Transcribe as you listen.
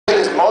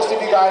most of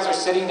you guys are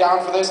sitting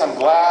down for this. I'm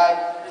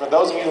glad. For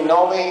those of you who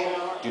know me,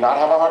 do not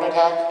have a heart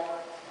attack.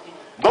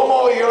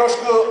 Domo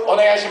yoroshiku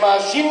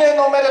onegaishimasu. Shinnen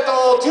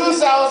omedetou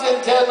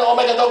 2010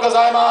 omedetou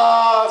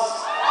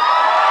gozaimasu.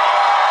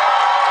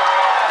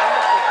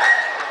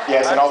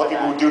 Yes, and all the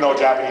people who do know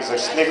Japanese are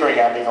snickering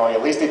at me going,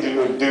 at least they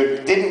didn't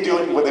do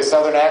it with a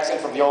southern accent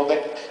from the old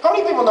day. How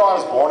many people know I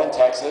was born in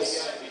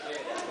Texas?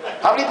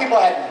 How many people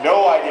had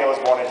no idea I was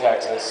born in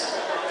Texas?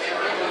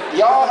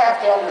 Y'all have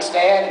to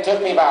understand, it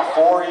took me about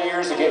 4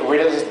 years to get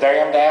rid of this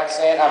damned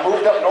accent. I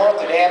moved up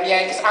north, the damn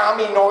Yankees, how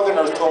many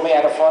Northerners told me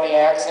I had a funny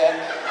accent?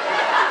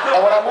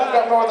 And when I moved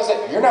up north, they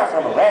said, you're not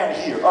from around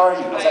here, are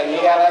you? I said,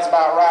 yeah, that's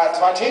about right.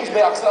 So I changed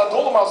my accent. I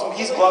told them I was from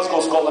East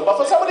Glasgow, Scotland. But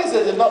for somebody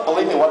that did not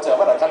believe me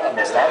whatsoever, I can't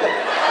understand it.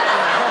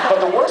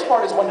 But the worst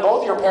part is when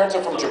both your parents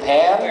are from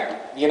Japan,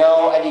 you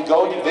know, and you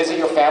go to visit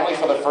your family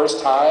for the first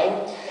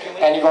time,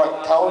 and you're going,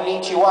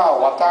 Konnichiwa,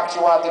 watashi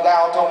wa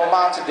Tadao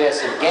Tomomatsu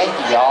desu,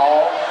 genki,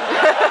 y'all.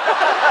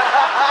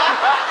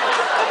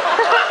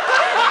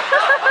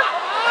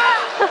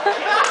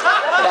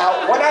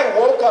 Now, when I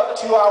woke up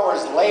 2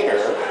 hours later,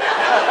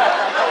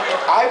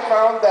 I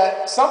found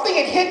that something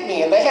had hit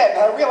me in the head,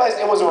 and I realized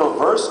it was a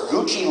reverse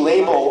Gucci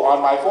label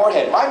on my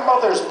forehead. My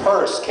mother's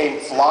purse came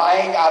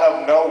flying out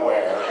of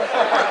nowhere,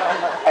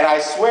 and I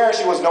swear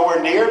she was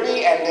nowhere near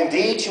me, and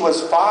indeed she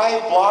was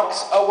 5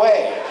 blocks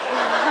away.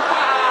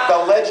 The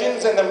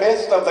legends and the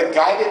myths of the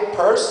guided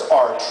purse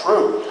are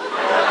true.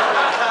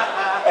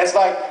 It's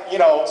like, you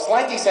know,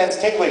 slanky sense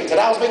tickling.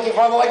 Tadao's making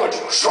fun of the language.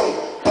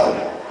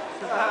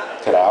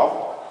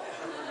 Tadao?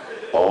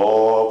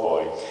 Oh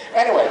boy.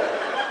 Anyway,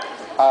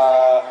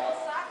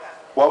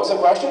 what was the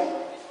question?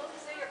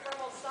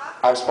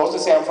 I'm supposed to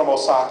say I'm from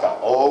Osaka.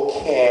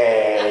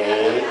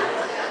 Okay.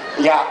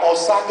 Yeah,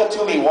 Osaka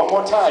to me one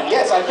more time.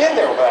 Yes, I've been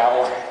there for that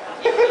one.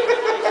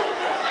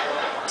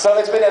 So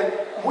it's been a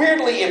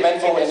weirdly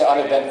eventful and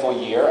uneventful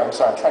year. I'm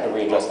sorry, I'm trying to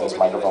readjust this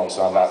microphone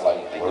so I'm not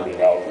like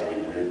blurting out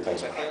really weird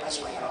things. So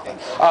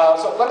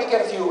let me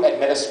get a few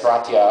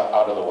administratia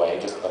out of the way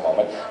just at the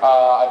moment.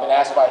 I've been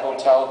asked by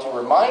hotel to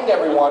remind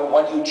everyone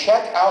when you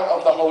check out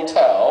of the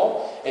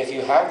hotel, if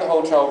you have the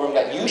hotel room,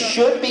 that you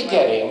should be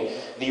getting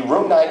the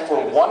room night for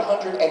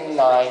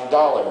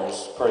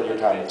 $109 per your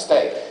time of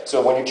stay.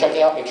 So when you're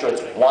checking out, make sure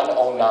it's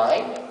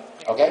 $109.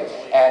 Okay?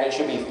 And it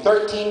should be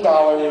 $13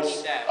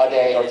 a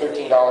day or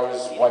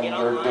 $13 when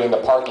you're doing the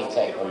parking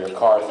thing or your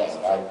car thing.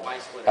 I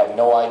have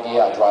no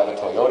idea. I drive a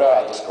Toyota.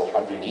 I just go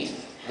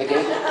underneath the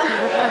gate.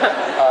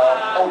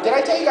 Oh, did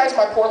I tell you guys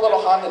my poor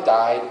little Honda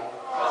died?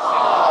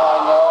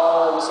 Oh,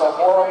 no, it was so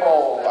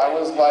horrible. I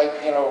was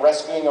like, you know,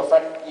 rescuing a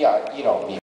friend. Yeah, you know me.